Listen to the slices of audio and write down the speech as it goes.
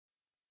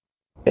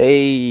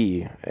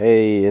Hey,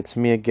 it's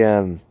me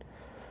again.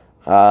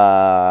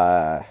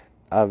 Uh,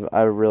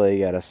 I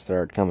really gotta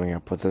start coming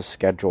up with a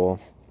schedule.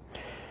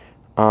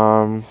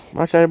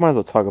 Actually, I might as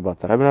well talk about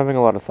that. I've been having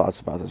a lot of thoughts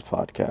about this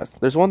podcast.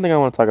 There's one thing I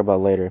want to talk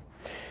about later,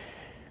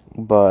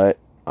 but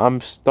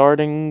I'm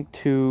starting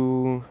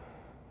to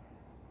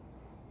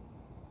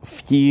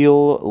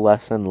feel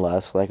less and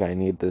less like I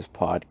need this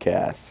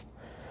podcast.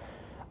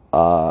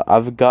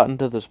 I've gotten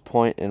to this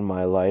point in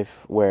my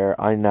life where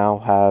I now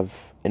have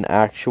an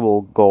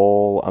actual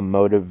goal, a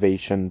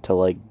motivation to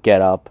like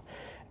get up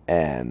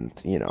and,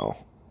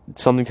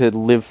 something to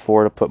live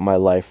for, to put my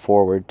life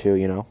forward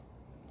to.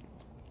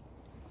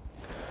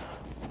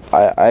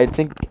 I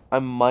think I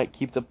might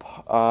keep the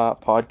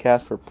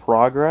podcast for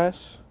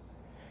progress,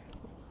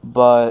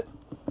 but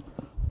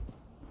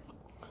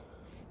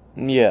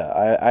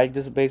yeah, I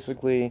just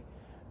basically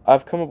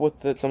I've come up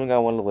with something I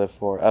want to live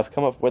for. I've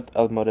come up with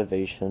a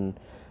motivation.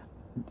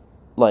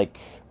 Like,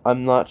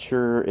 I'm not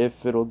sure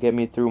if it'll get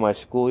me through my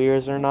school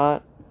years or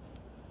not,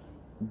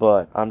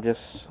 but I'm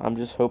just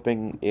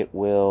hoping it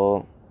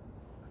will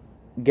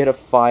get a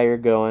fire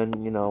going,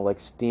 like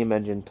steam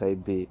engine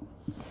type beat,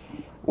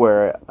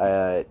 where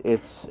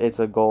it's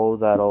a goal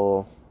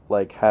that'll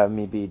like have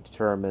me be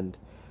determined,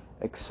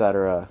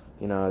 etc.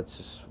 It's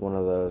just one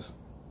of those.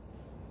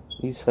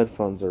 These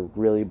headphones are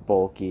really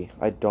bulky.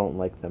 I don't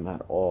like them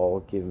at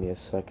all. Give me a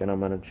second. I'm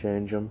gonna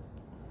change them.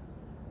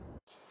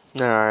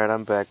 All right,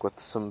 I'm back with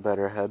some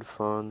better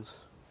headphones.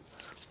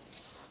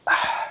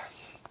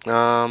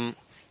 Um,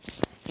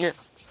 yeah,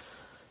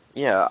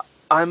 yeah.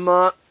 I'm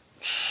uh,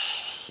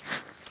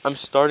 I'm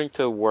starting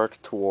to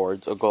work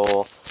towards a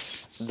goal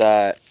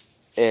that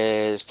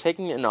is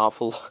taking an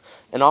awful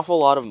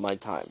lot of my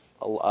time.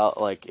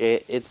 Like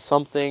it's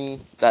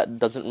something that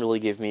doesn't really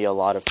give me a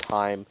lot of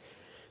time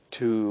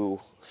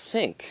to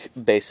think,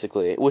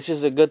 basically, which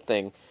is a good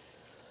thing.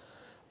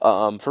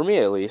 For me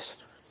at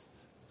least.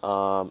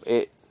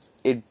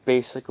 It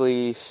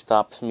basically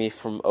stops me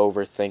from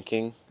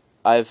overthinking.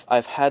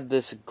 I've had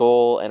this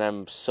goal, and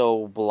I'm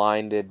so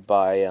blinded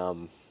by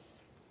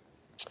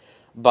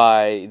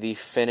the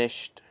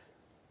finished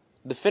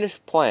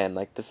plan,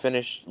 like the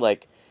finished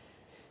like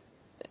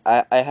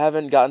I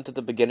haven't gotten to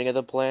the beginning of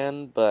the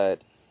plan,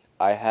 but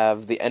I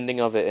have the ending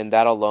of it, and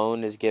that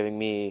alone is giving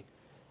me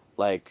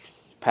like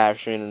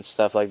passion and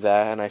stuff like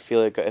that. And I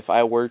feel like if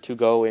I were to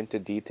go into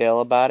detail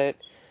about it,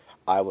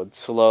 I would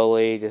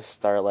slowly just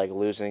start like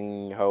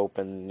losing hope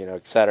and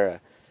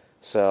etc.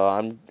 So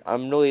I'm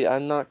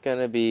not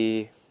gonna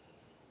be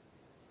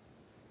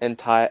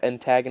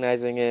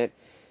antagonizing it,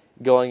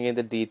 going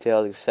into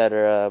details,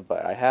 etc.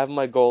 But I have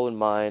my goal in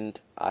mind.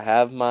 I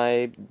have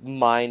my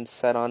mind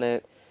set on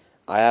it.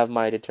 I have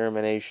my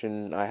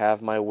determination. I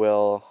have my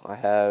will. I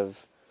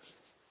have,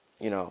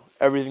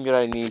 everything that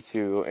I need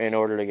to in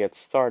order to get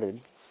started.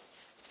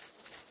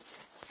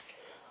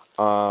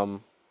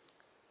 Um,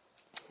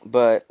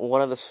 but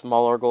one of the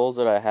smaller goals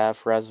that I have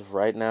for as of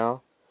right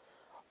now,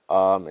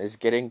 is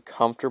getting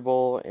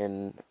comfortable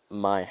in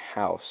my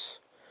house.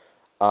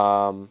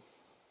 Um,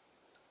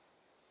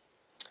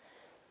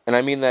 and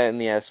I mean that in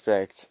the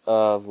aspect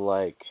of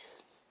like,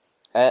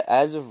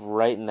 as of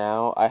right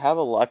now, I have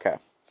a lot. Okay,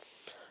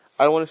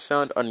 I don't want to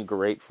sound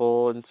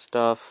ungrateful and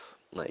stuff.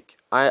 Like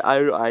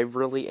I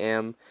really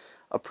am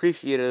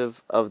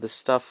appreciative of the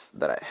stuff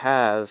that I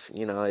have.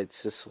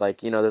 It's just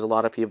like there's a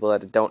lot of people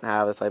that don't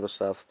have the type of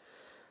stuff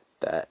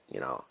that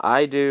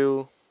I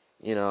do.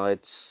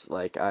 It's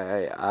like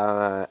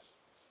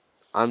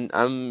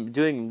I'm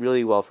doing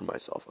really well for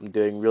myself. I'm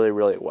doing really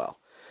really well.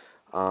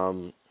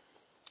 Um,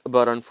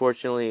 but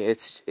unfortunately,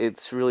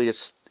 it's really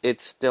just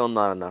it's still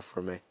not enough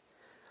for me.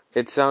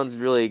 It sounds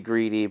really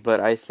greedy, but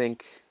I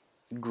think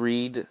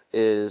greed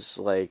is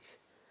like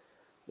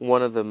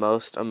one of the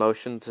most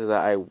emotions that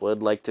I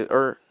would like to,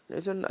 or I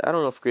don't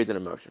know if greed's an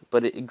emotion,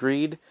 but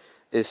greed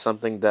is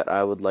something that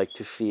I would like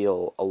to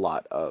feel a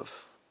lot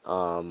of,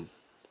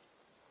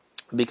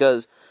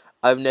 because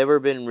I've never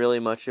been really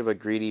much of a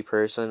greedy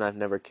person. I've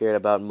never cared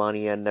about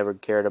money. I never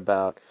cared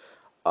about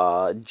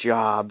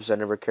jobs. I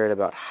never cared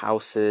about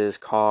houses,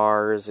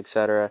 cars,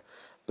 etc.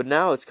 But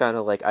now it's kind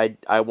of like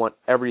I want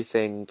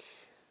everything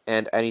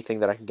and anything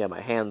that I can get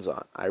my hands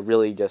on. I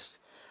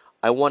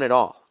want it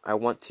all. I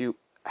want to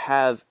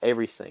have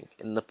everything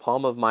in the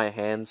palm of my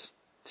hands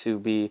to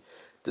be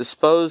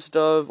disposed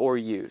of or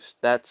used.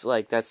 That's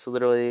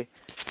literally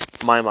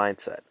my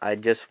mindset. I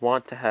just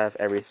want to have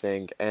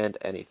everything and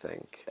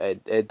anything.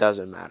 It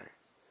doesn't matter.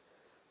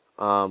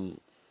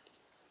 Um,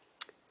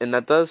 and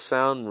that does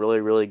sound really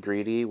really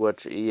greedy,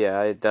 which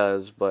yeah it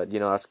does. But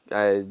that's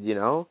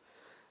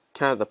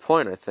kind of the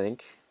point. I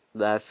think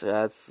that's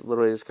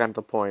literally just kind of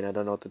the point. I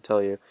don't know what to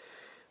tell you,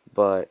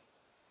 but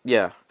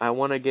yeah, I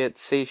want to get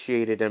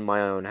satiated in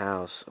my own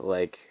house.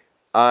 Like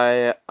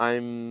I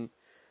I'm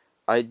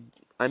I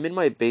I'm in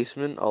my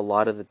basement a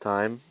lot of the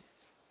time.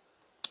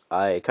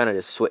 I kind of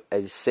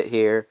I just sit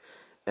here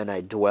and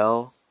I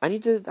dwell. I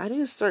need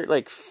to start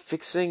like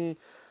fixing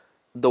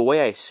the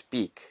way I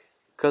speak,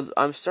 cuz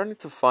I'm starting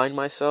to find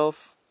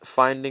myself.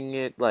 finding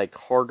it like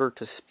harder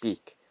to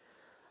speak.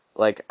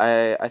 Like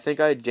I think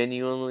I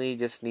genuinely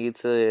just need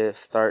to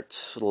start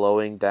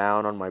slowing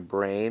down on my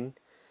brain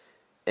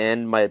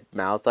and my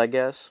mouth, I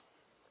guess.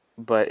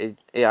 But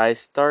I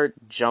start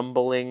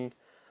jumbling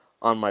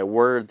on my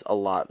words a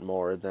lot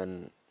more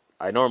than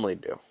I normally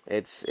do.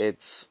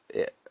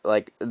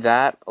 Like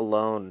that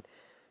alone,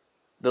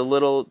 the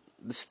little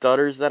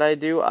stutters that I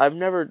do. I've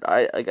never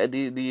I like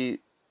the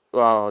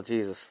oh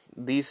Jesus,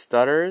 these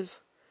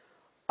stutters.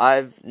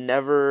 I've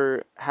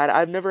never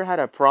had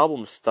a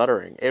problem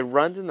stuttering. It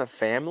runs in the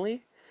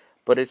family,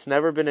 but it's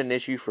never been an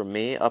issue for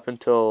me up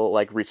until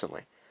like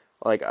recently.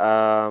 Like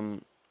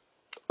one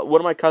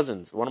of my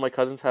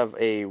cousins have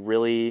a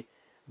really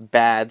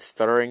bad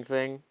stuttering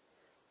thing.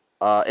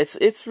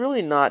 It's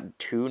really not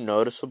too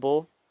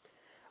noticeable.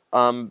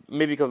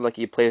 Maybe because like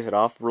he plays it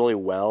off really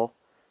well.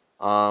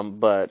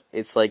 But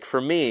it's like for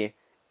me,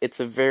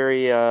 it's a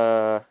very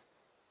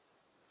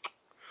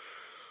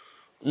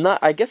not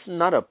I guess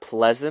not a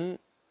pleasant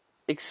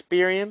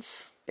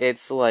experience.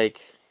 It's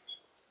like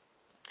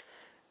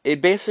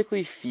it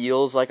basically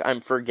feels like I'm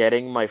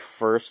forgetting my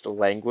first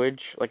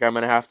language. Like I'm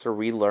gonna have to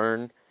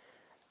relearn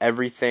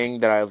everything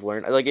that I've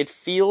learned. Like it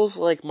feels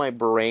like my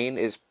brain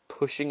is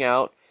pushing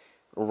out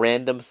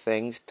random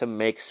things to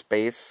make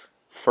space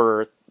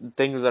for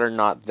things that are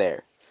not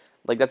there.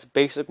 Like that's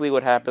basically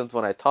what happens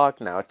when I talk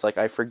now. It's like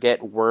I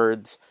forget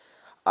words,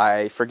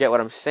 I forget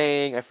what I'm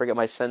saying, I forget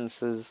my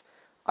sentences,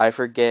 I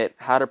forget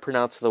how to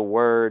pronounce the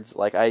words.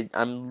 Like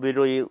I'm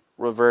literally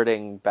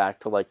reverting back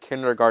to like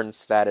kindergarten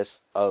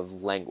status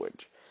of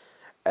language.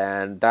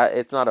 And that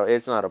it's not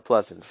a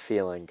pleasant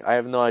feeling. I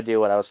have no idea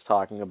what I was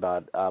talking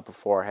about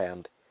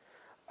beforehand.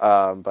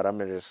 But I'm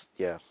gonna just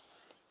yeah.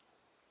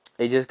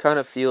 It just kind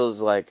of feels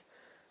like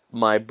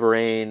my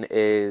brain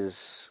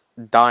is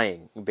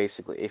dying.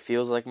 Basically, it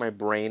feels like my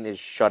brain is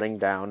shutting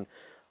down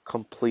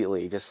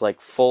completely. Just like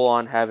full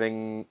on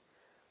having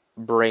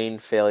brain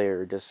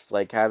failure. Just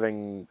like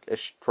having a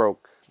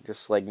stroke.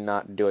 Just like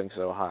not doing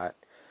so hot.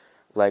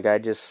 Like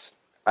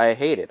I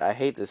hate it. I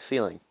hate this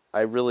feeling.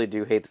 I really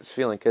do hate this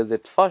feeling because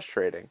it's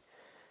frustrating.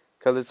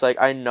 Because it's like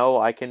I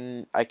know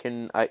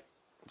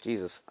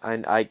Jesus,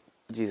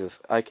 Jesus,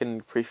 I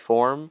can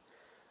perform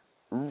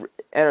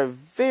at a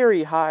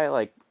very high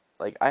like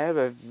I have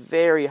a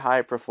very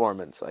high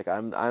performance. Like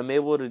I'm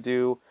able to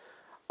do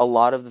a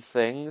lot of the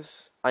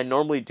things I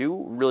normally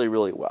do really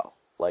really well.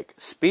 Like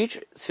speech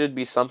should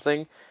be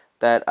something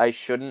that I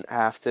shouldn't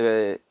have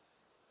to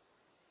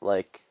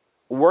like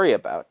worry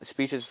about.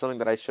 Speech is something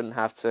that I shouldn't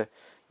have to,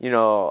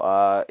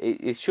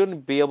 it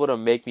shouldn't be able to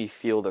make me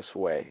feel this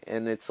way.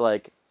 And it's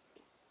like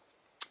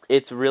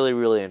it's really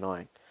really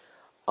annoying.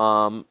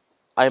 Um,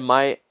 I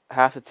might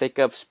have to take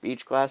up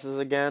speech classes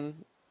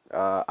again.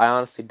 I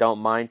honestly don't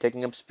mind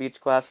taking up speech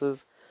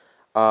classes.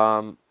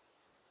 Um,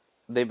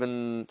 they've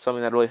been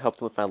something that really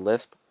helped with my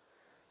lisp.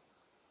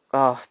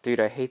 Oh, dude,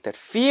 I hate that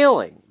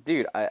feeling.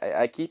 Dude,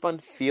 I keep on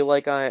feel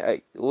like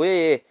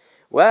wait,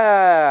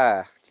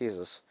 wah,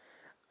 Jesus.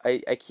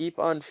 I keep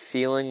on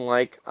feeling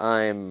like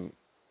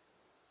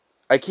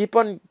I keep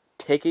on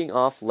taking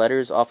off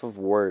letters off of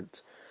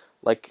words.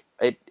 Like,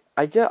 I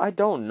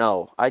don't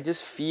know. I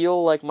just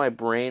feel like my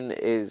brain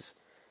is,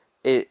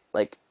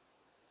 like,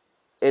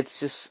 it's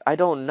just I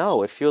don't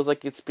know. It feels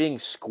like it's being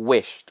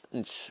squished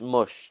and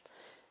smushed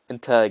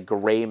into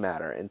gray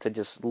matter, into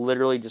just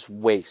literally just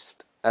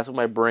waste. That's what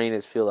my brain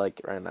is feel like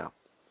right now.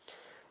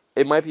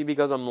 It might be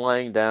because I'm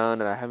lying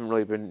down and I haven't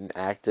really been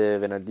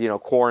active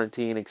and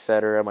quarantine,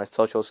 etc. My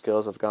social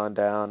skills have gone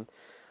down.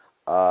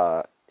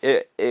 Uh,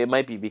 it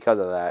might be because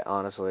of that.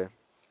 Honestly,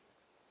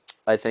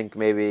 I think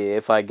maybe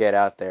if I get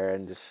out there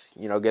and just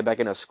get back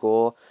into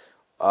school.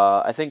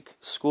 I think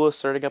school is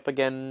starting up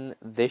again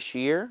this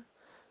year.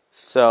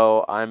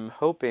 So I'm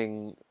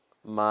hoping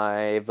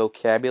my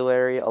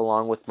vocabulary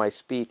along with my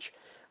speech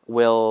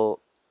will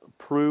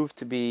prove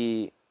to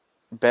be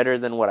better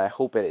than what I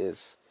hope it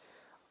is.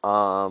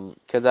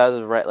 Because I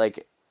was right,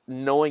 like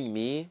knowing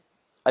me,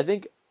 I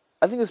think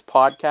I think this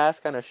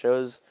podcast kind of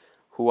shows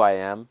who I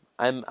am.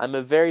 I'm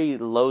a very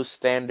low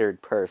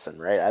standard person,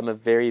 right? I'm a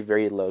very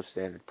very low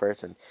standard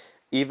person.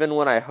 Even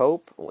when I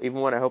hope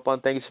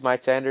on things, my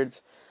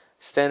standards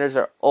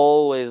are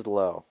always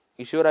low.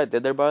 You see what I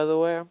did there, by the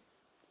way?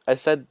 I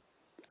said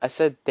I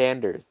said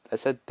standards. I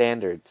said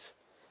standards.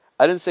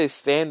 I didn't say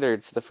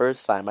standards the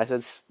first time. I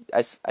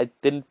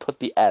didn't put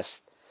the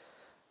S.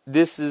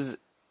 This is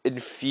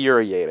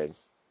infuriating.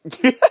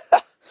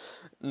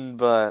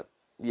 But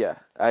yeah,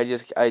 I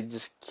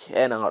just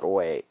cannot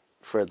wait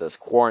for this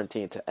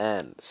quarantine to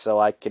end so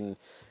I can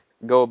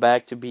go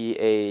back to be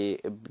a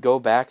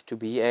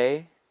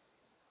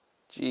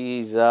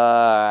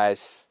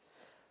Jesus.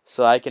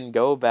 So I can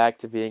go back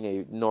to being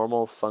a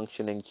normal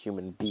functioning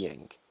human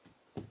being.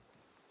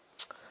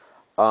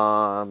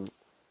 Um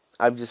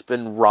I've just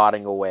been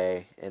rotting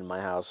away in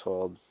my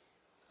household,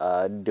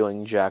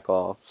 doing jack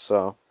all.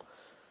 So,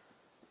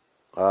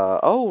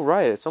 oh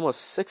right, it's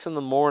almost 6 in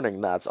the morning.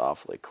 That's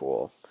awfully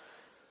cool.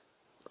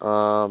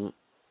 Um,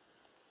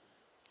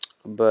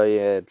 But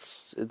yeah,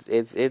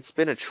 it's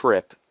been a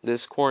trip.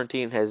 This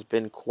quarantine has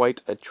been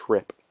quite a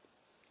trip.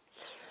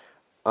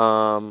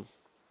 Um,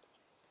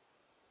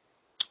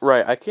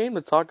 right. I came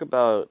to talk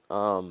about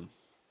or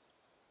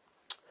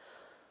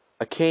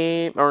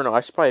no,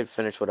 I should probably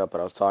finish what up what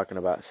I was talking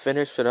about.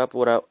 Finish it up.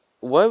 What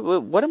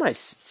am I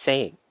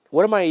saying?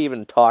 What am I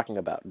even talking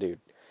about, dude?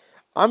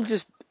 I'm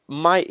just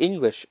my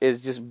English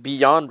is just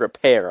beyond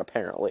repair.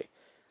 Apparently,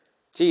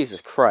 Jesus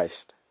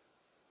Christ.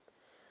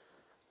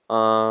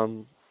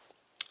 Um,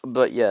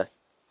 but yeah,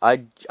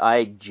 I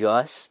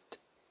just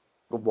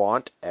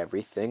want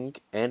everything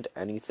and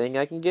anything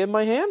I can get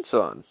my hands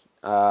on.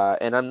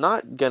 And I'm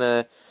not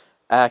gonna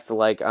act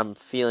like I'm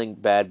feeling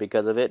bad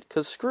because of it,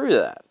 because screw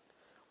that.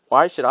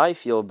 Why should I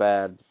feel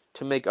bad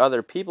to make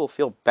other people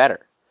feel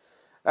better?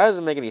 That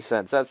doesn't make any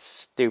sense. That's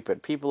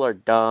stupid. People are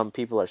dumb.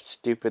 People are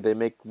stupid. They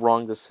make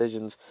wrong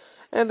decisions.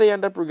 And they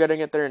end up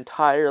regretting it their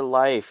entire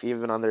life,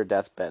 even on their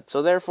deathbed.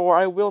 So therefore,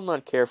 I will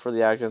not care for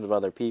the actions of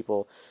other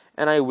people,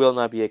 and I will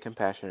not be a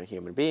compassionate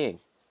human being.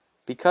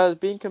 Because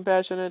being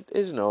compassionate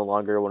is no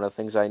longer one of the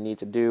things I need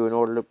to do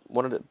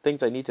one of the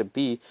things I need to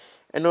be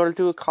in order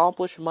to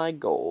accomplish my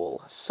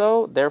goal.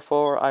 So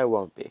therefore I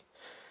won't be.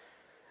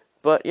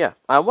 But yeah,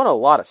 I want a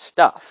lot of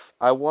stuff.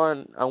 I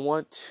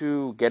want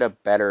to get a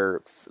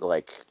better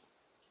like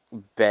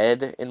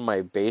bed in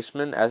my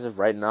basement. As of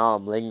right now,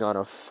 I'm laying on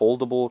a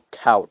foldable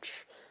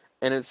couch.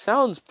 And it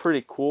sounds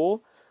pretty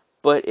cool,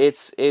 but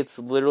it's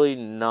literally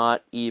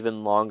not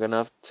even long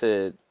enough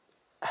to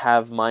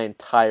have my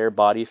entire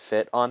body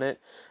fit on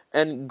it.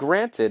 And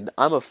granted,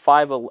 I'm a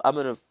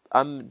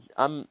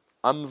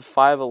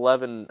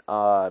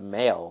 5'11"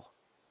 male.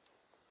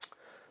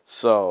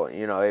 So,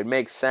 it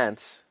makes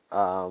sense.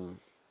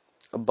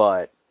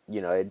 But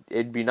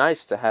it'd be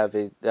nice to have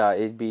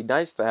it'd be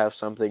nice to have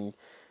something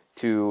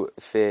to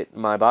fit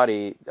my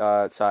body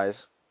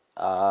size,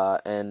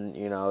 and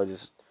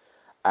just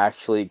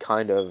actually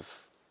kind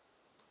of,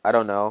 I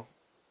don't know,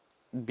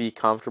 be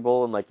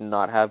comfortable and like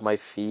not have my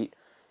feet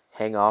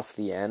hang off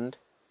the end.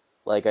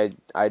 Like I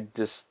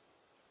just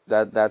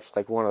that's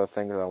like one of the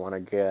things I want to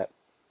get.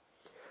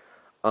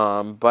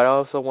 But I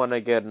also want to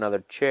get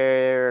another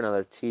chair,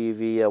 another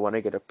TV. I want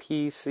to get a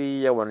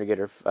PC. I want to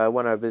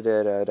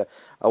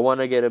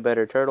get a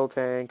better turtle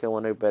tank. I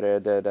want to better.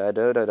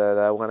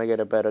 I want to get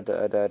a better.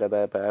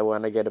 I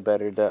want to get a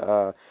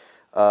better.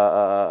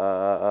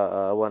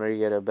 I want to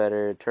get a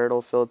better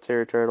turtle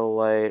filter, turtle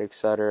light,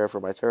 etc. for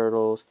my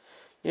turtles.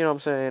 You know what I'm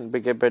saying?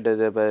 But get better,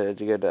 to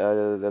get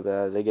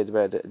they get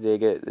better,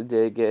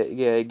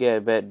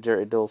 get better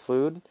turtle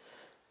food,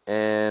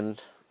 and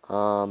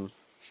um.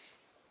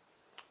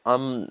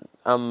 I'm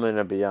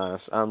gonna be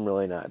honest. I'm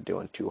really not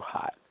doing too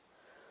hot.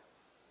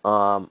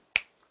 I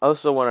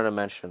also wanted to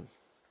mention,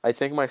 I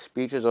think my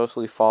speech has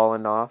mostly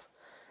fallen off.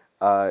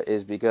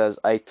 Is because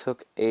I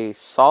took a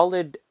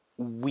solid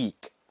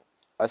week,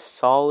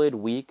 away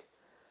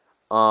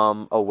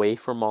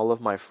from all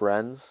of my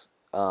friends.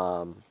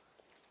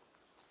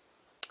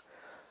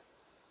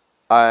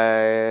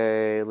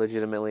 I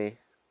legitimately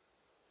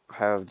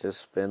have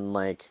just been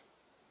like,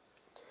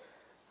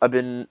 I've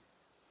been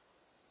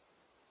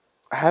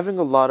having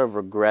a lot of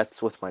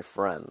regrets with my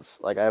friends.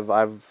 Like I've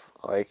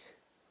like,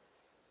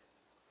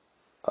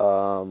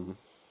 um,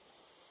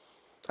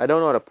 I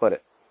don't know how to put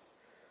it,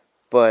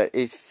 but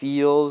it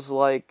feels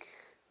like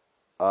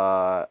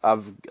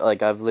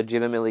I've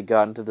legitimately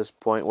gotten to this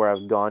point where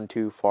I've gone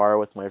too far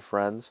with my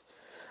friends,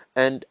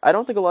 and I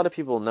don't think a lot of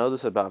people know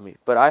this about me,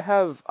 but I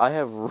have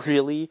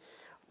really,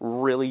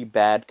 really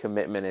bad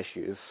commitment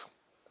issues,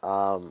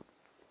 um,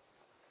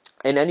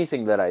 in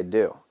anything that I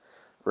do.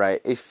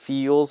 Right? It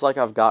feels like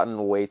I've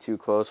gotten way too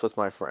close with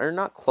my friend, or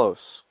not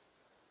close.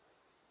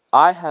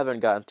 I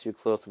haven't gotten too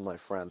close with my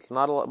friends.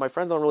 Not a lot. My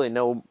friends don't really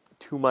know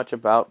too much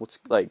about what's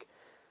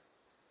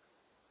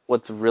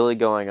really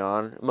going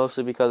on,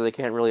 mostly because they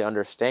can't really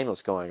understand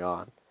what's going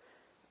on.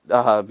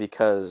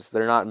 Because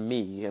they're not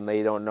me and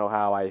they don't know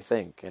how I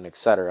think and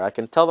etc. I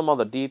can tell them all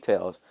the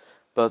details,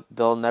 but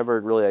they'll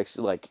never really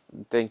like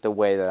think the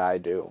way that I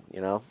do, you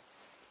know.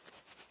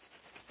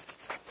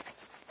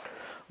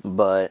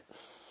 But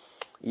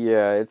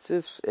yeah, it's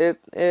just yeah,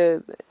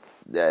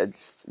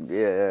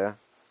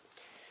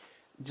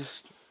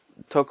 just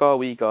took all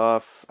week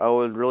off.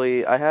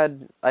 I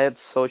had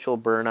social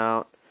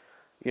burnout,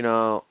 you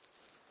know.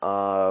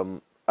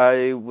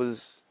 I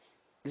was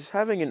just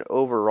having an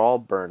overall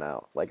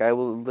burnout. Like I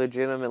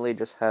legitimately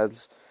just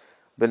has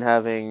been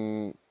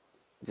having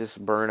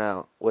just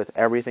burnout with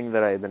everything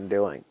that I've been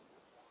doing.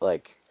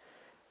 Like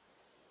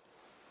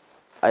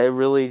I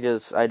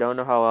don't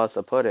know how else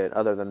to put it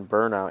other than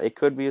burnout. It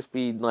could just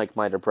be like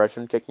my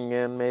depression kicking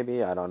in,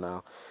 maybe, I don't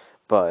know.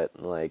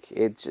 But like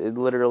it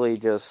literally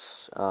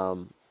just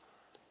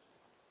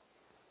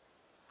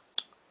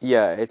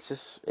yeah,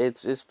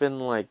 it's been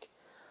like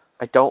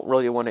I don't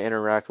really want to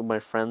interact with my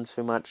friends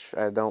too much.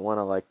 I don't want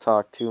to like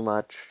talk too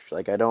much.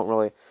 Like I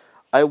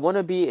want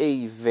to be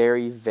a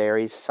very,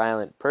 very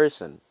silent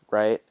person,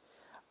 right?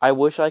 I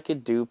wish I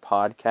could do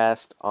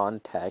podcast on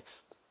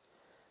text,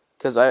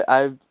 because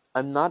I'm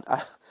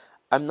not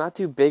I'm not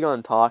too big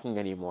on talking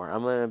anymore.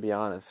 I'm gonna be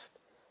honest.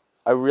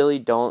 I really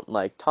don't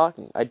like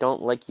talking. I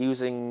don't like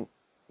using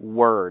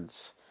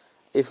words.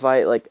 If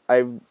I like,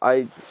 I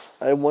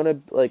want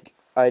to like,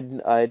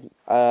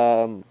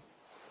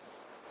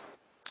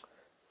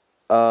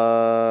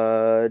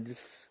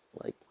 just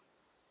like,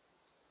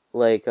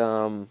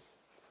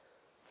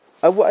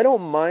 I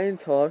don't mind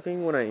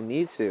talking when I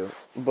need to,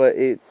 but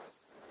it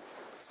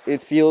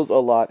feels a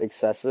lot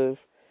excessive.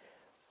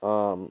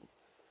 Um,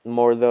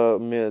 more though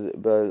than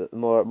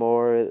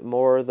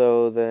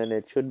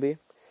it should be.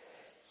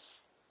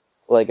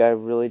 Like I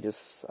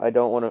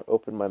don't want to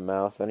open my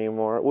mouth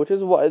anymore, which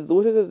is why it's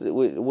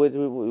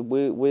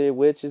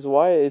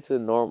a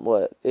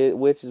normal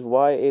which is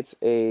why it's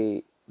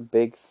a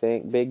big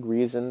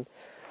reason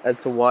as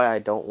to why I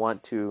don't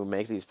want to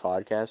make these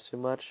podcasts too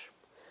much.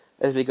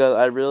 Is because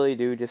I really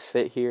do just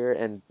sit here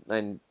and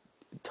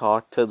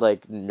talk to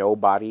like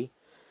nobody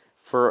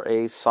for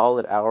a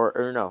solid hour,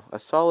 or no, a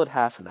solid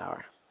half an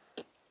hour,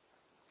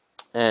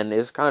 and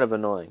it's kind of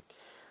annoying.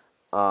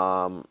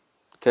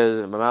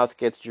 Because my mouth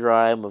gets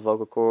dry, my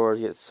vocal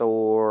cords get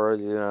sore.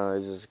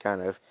 It's just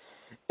kind of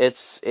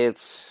it's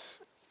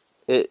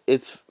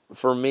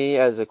for me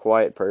as a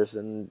quiet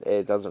person,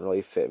 it doesn't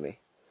really fit me.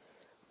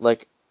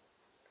 Like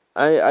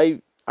I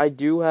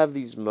do have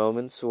these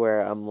moments where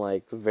I'm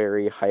like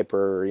very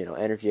hyper,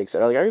 energy,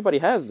 etc. Like everybody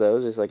has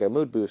those. It's like a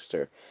mood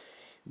booster.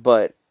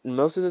 But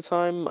most of the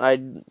time,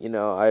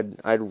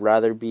 I'd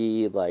rather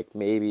be like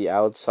maybe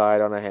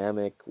outside on a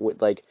hammock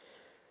with like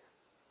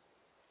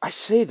I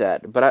say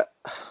that, but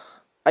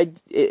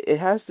it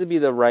has to be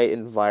the right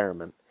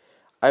environment.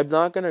 I'm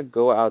not gonna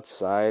go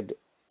outside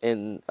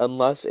in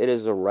unless it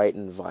is the right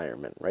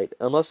environment, right?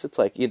 Unless it's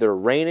like either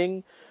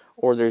raining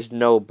or there's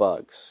no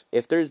bugs.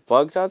 If there's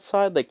bugs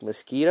outside, like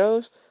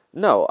mosquitoes,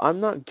 no, I'm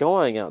not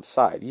going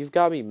outside. You've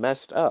got me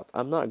messed up.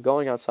 I'm not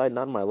going outside,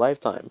 not in my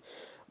lifetime.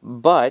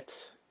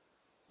 But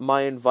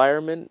my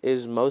environment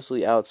is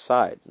mostly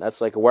outside.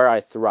 That's like where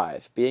I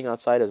thrive. Being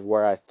outside is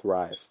where I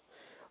thrive.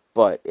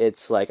 But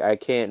it's like I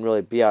can't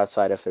really be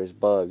outside if there's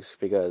bugs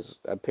because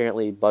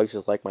apparently bugs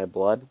is like my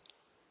blood.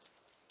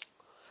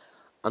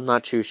 I'm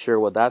not too sure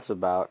what that's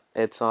about.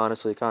 It's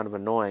honestly kind of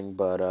annoying,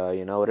 but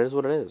it is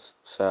what it is.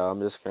 So I'm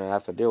just gonna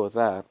have to deal with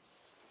that.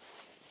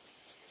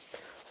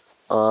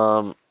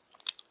 Um,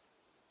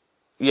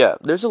 yeah,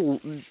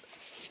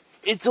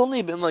 It's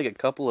only been like a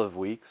couple of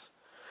weeks.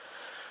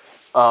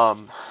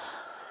 Um,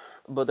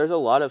 but there's a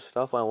lot of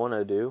stuff I want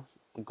to do,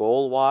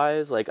 goal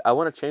wise. Like I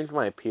want to change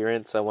my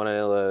appearance. I want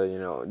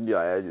to, yeah,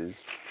 I just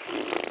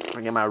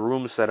get my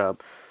room set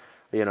up.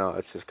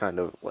 It's just kind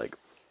of like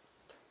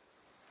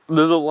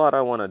there's a lot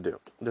I want to do.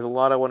 There's a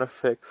lot I want to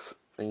fix,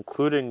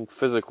 including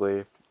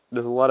physically.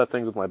 There's a lot of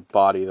things with my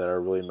body that are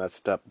really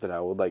messed up that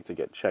I would like to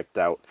get checked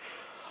out.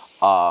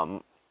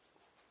 Um,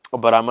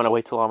 but I'm gonna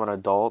wait till I'm an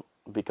adult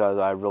because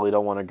I really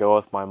don't want to go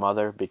with my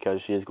mother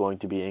because she is going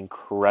to be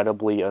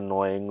incredibly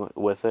annoying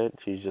with it.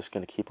 She's just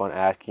gonna keep on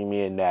asking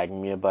me and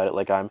nagging me about it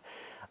like I'm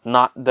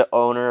not the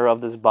owner of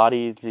this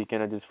body. She's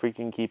gonna just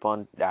freaking keep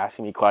on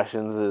asking me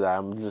questions that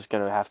I'm just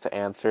gonna have to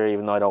answer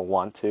even though I don't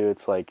want to.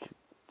 It's like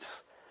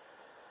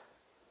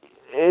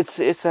it's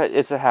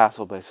a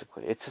hassle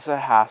basically. It's just a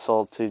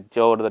hassle to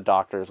go to the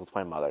doctors with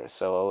my mother.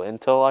 So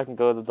until I can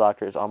go to the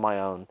doctors on my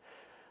own,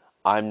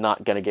 I'm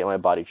not gonna get my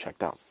body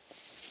checked out.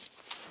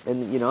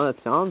 And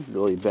that sounds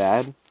really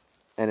bad,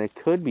 and it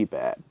could be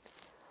bad.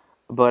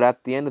 But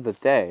at the end of the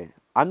day,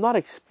 I'm not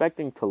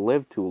expecting to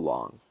live too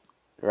long,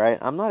 right?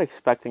 I'm not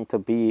expecting to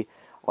be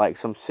like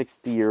some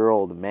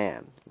 60-year-old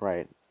man,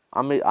 right?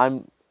 I'm a,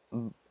 I'm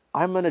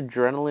I'm an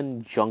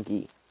adrenaline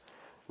junkie,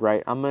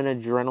 right? I'm an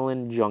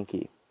adrenaline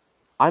junkie.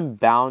 I'm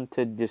bound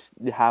to just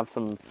have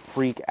some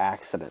freak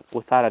accident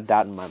without a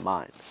doubt in my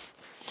mind,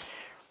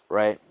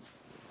 right?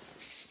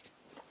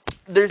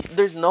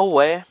 There's no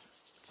way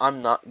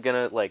I'm not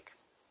gonna like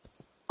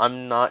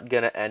I'm not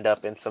gonna end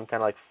up in some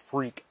kind of like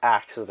freak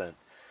accident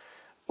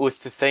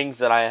with the things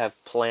that I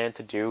have planned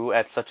to do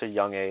at such a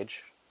young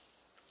age.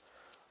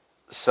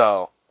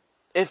 So,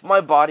 if my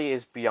body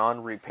is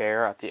beyond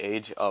repair at the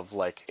age of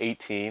like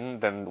 18,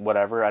 then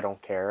whatever, I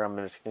don't care. I'm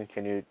just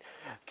gonna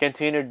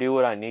continue to do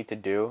what I need to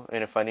do,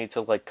 and if I need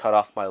to like cut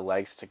off my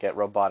legs to get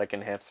robotic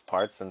enhanced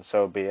parts, then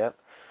so be it.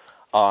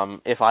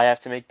 If I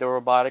have to make the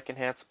robotic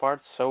enhanced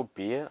parts, so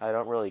be it. I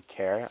don't really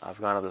care.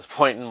 I've gone to this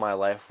point in my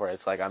life where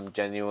it's like I'm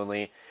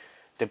genuinely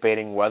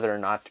debating whether or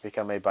not to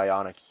become a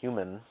bionic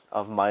human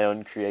of my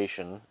own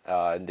creation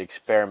and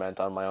experiment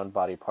on my own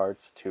body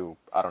parts to,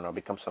 I don't know,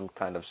 become some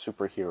kind of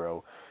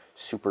superhero,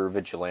 super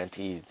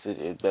vigilante. I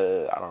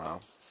don't know.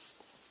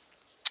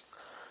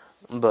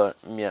 But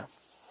yeah,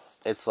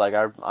 it's like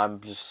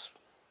I'm just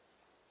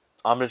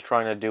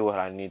trying to do what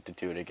I need to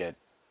do to get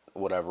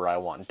whatever I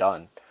want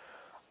done.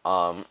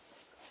 Um,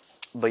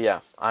 but yeah,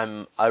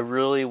 I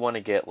really want to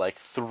get like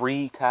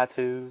 3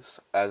 tattoos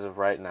as of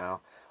right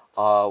now.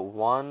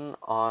 One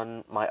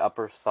on my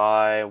upper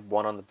thigh,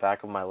 one on the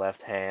back of my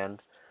left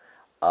hand.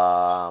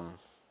 Um,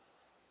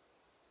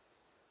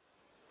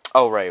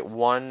 oh right,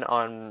 one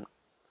on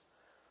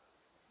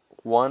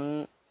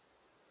one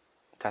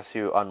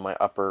tattoo on my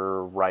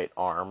upper right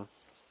arm.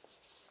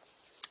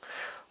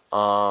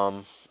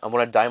 I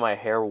want to dye my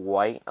hair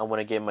white. I want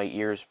to get my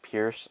ears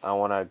pierced. I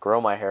want to grow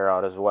my hair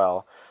out as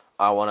well.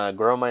 I want to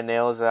grow my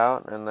nails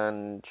out and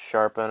then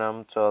sharpen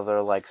them so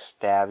they're like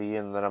stabby,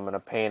 and then I'm going to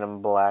paint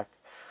them black.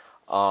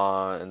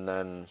 And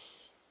then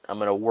I'm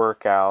going to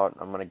work out.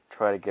 I'm going to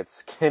try to get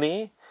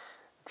skinny.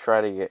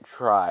 I'm going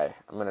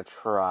to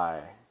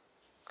try.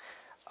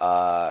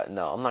 No,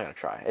 I'm not going to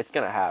try. It's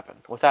going to happen.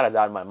 Without a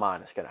doubt in my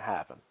mind, it's going to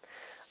happen.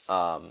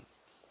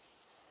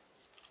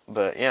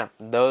 But yeah,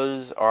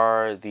 those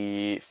are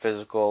the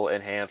physical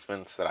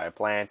enhancements that I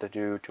plan to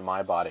do to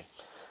my body.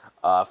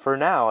 For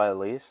now, at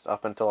least,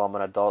 up until I'm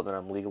an adult and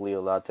I'm legally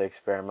allowed to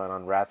experiment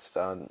on rats,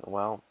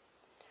 well,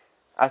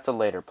 that's a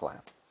later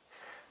plan.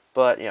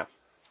 But yeah,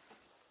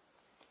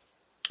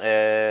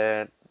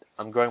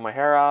 I'm growing my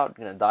hair out,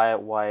 gonna dye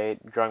it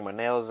white, growing my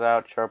nails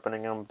out,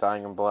 sharpening them,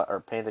 dyeing them black, or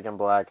painting them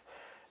black,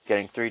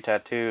 getting 3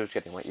 tattoos,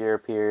 getting my ear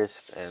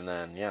pierced, and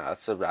then yeah,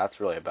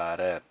 that's really about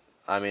it.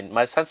 I mean,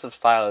 my sense of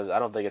style is I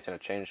don't think it's gonna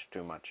change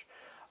too much,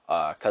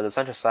 cause the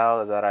sense of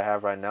style that I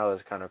have right now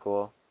is kind of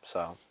cool.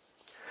 So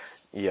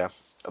yeah,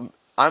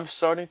 I'm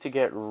starting to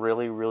get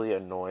really, really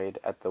annoyed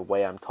at the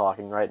way I'm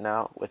talking right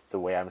now with the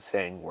way I'm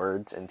saying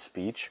words in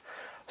speech.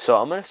 So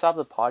I'm gonna stop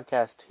the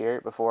podcast here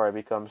before I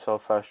become so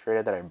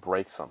frustrated that I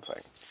break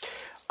something.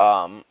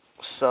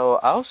 So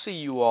I'll see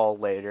you all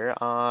later.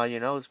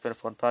 It's been a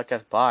fun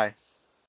podcast. Bye.